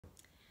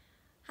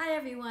Hi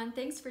everyone,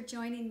 thanks for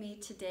joining me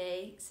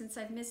today. Since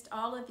I've missed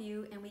all of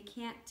you and we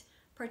can't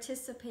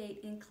participate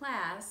in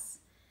class,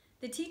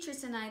 the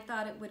teachers and I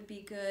thought it would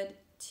be good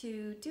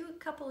to do a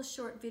couple of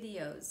short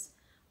videos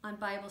on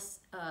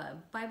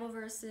Bible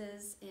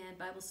verses and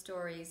Bible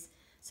stories.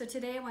 So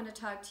today I want to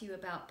talk to you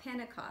about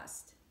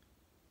Pentecost.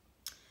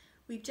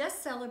 We've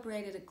just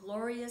celebrated a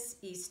glorious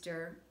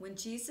Easter when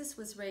Jesus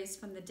was raised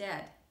from the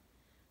dead.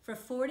 For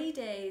 40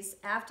 days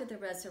after the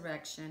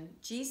resurrection,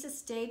 Jesus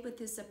stayed with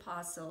his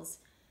apostles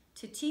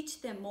to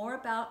teach them more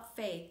about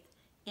faith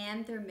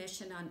and their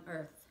mission on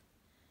earth.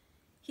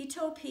 He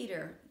told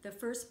Peter, the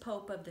first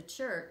pope of the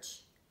church,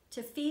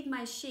 to feed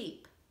my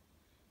sheep.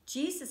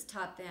 Jesus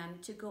taught them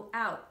to go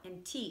out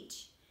and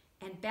teach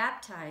and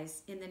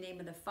baptize in the name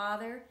of the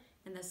Father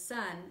and the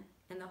Son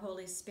and the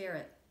Holy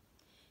Spirit.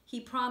 He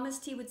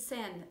promised he would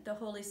send the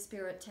Holy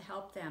Spirit to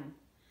help them.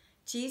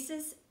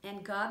 Jesus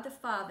and God the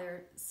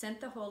Father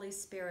sent the Holy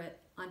Spirit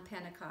on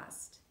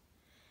Pentecost.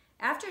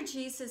 After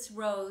Jesus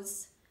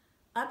rose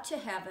up to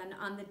heaven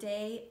on the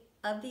day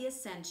of the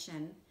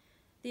Ascension,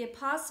 the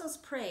apostles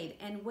prayed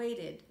and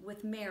waited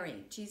with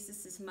Mary,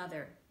 Jesus'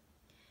 mother.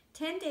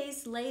 10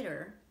 days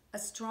later, a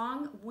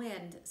strong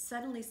wind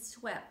suddenly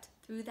swept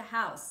through the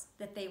house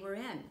that they were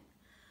in.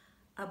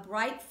 A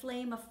bright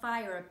flame of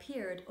fire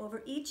appeared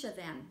over each of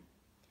them.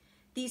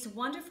 These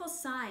wonderful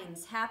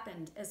signs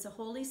happened as the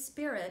Holy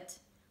Spirit,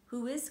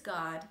 who is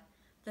God,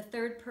 the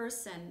third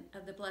person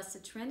of the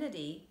Blessed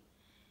Trinity,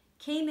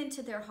 came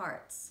into their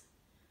hearts.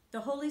 The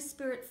Holy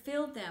Spirit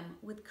filled them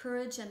with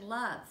courage and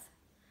love.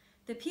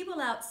 The people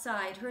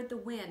outside heard the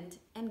wind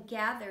and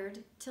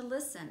gathered to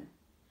listen.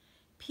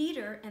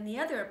 Peter and the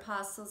other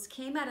apostles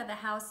came out of the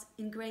house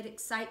in great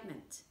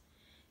excitement.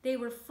 They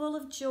were full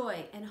of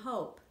joy and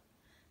hope.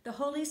 The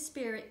Holy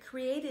Spirit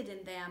created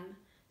in them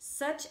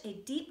such a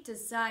deep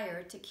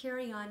desire to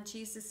carry on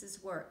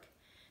Jesus' work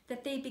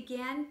that they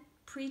began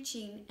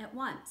preaching at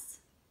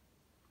once.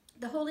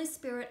 The Holy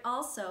Spirit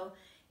also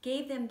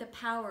gave them the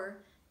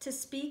power to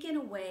speak in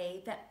a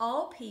way that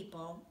all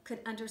people could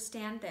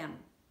understand them.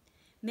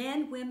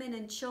 Men, women,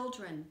 and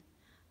children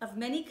of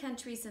many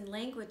countries and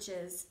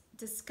languages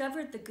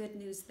discovered the good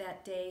news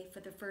that day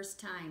for the first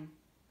time.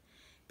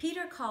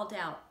 Peter called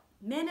out,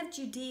 "Men of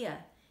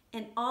Judea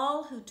and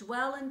all who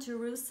dwell in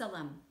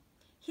Jerusalem,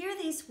 hear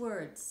these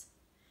words.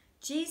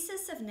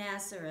 Jesus of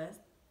Nazareth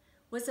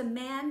was a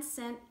man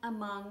sent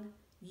among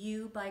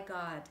you by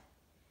God.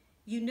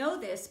 You know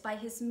this by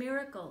his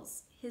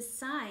miracles, his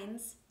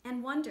signs,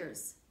 and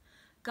wonders.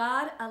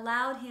 God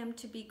allowed him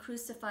to be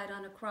crucified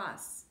on a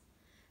cross,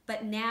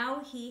 but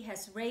now he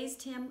has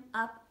raised him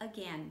up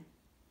again.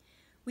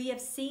 We have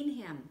seen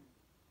him,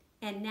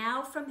 and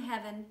now from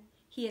heaven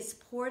he has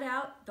poured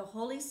out the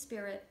Holy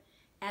Spirit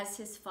as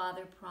his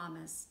Father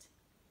promised."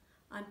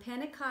 On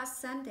Pentecost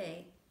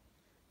Sunday,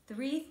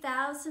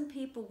 3,000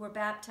 people were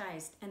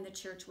baptized and the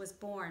church was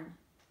born.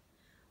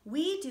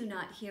 We do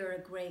not hear a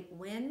great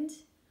wind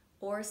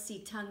or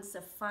see tongues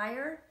of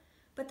fire,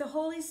 but the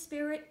Holy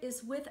Spirit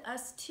is with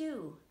us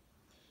too.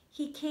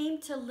 He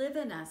came to live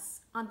in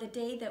us on the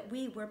day that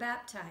we were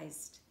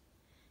baptized.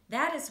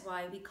 That is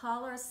why we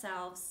call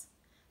ourselves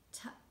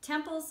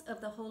temples of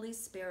the Holy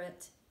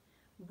Spirit.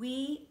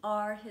 We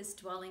are his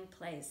dwelling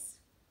place.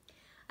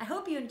 I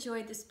hope you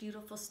enjoyed this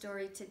beautiful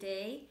story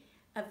today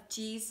of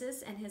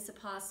Jesus and his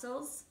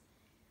apostles.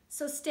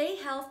 So stay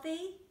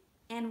healthy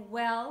and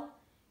well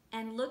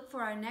and look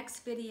for our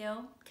next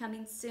video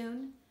coming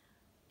soon.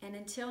 And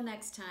until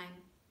next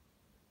time,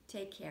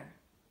 take care.